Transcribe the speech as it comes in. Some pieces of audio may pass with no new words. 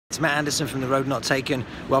It's Matt Anderson from The Road Not Taken.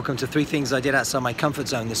 Welcome to 3 things I did outside my comfort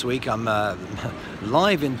zone this week. I'm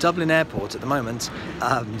live in Dublin Airport at the moment,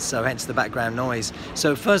 so hence the background noise.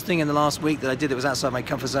 So first thing in the last week that I did that was outside my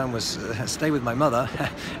comfort zone was stay with my mother.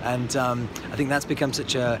 And I think that's become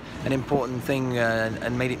such an important thing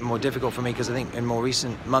and made it more difficult for me, because I think in more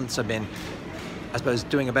recent months I've been, I suppose,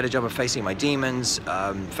 doing a better job of facing my demons,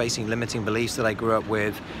 facing limiting beliefs that I grew up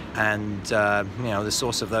with, and the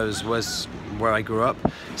source of those was where I grew up.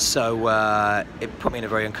 So it put me in a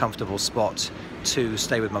very uncomfortable spot to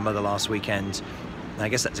stay with my mother last weekend. And I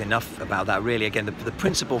guess that's enough about that, really. Again, the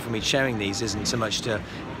principle for me sharing these isn't so much to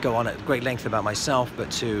go on at great length about myself,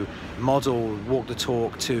 but to model, walk the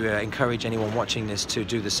talk, to encourage anyone watching this to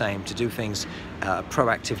do the same, to do things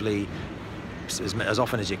proactively, as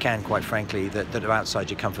often as you can, quite frankly, that are outside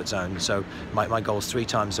your comfort zone. So my goal is 3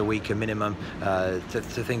 times a week, a minimum, the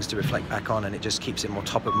things to reflect back on, and it just keeps it more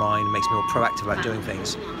top of mind, makes me more proactive about doing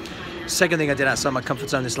things. Second thing I did outside my comfort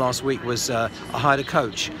zone this last week was I hired a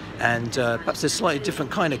coach, and perhaps a slightly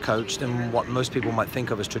different kind of coach than what most people might think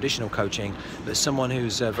of as traditional coaching, but someone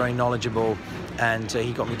who's very knowledgeable, and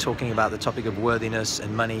he got me talking about the topic of worthiness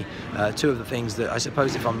and money, 2 of the things that I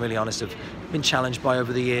suppose, if I'm really honest, have been challenged by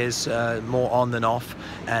over the years, more on than off,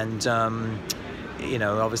 and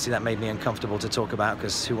obviously that made me uncomfortable to talk about,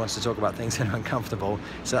 because who wants to talk about things that are uncomfortable?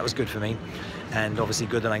 So that was good for me, and obviously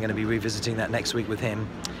good that I'm going to be revisiting that next week with him.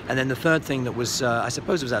 And then the third thing that was, I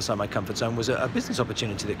suppose, was outside my comfort zone was a business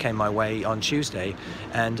opportunity that came my way on Tuesday.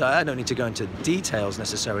 And I don't need to go into details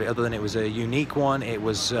necessarily, other than it was a unique one. It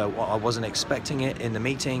was, I wasn't expecting it in the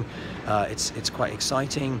meeting. It's quite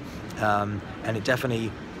exciting, and it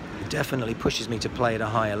definitely pushes me to play at a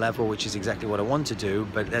higher level, which is exactly what I want to do.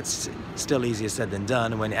 But that's still easier said than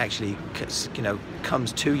done. And when it actually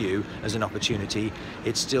comes to you as an opportunity,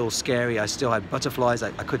 it's still scary. I still had butterflies.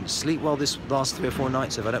 I couldn't sleep well this last 3 or 4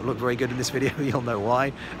 nights. If I don't look very good in this video, you'll know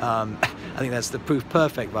why. I think that's the proof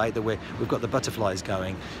perfect, right, that we've got the butterflies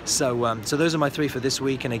going. So those are my 3 for this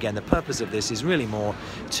week. And again, the purpose of this is really more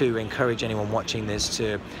to encourage anyone watching this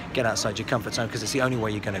to get outside your comfort zone, because it's the only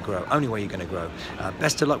way you're going to grow. Only way you're going to grow.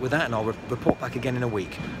 Best of luck with that, and I'll report back again in a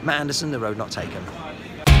week. Matt Anderson, The Road Not Taken.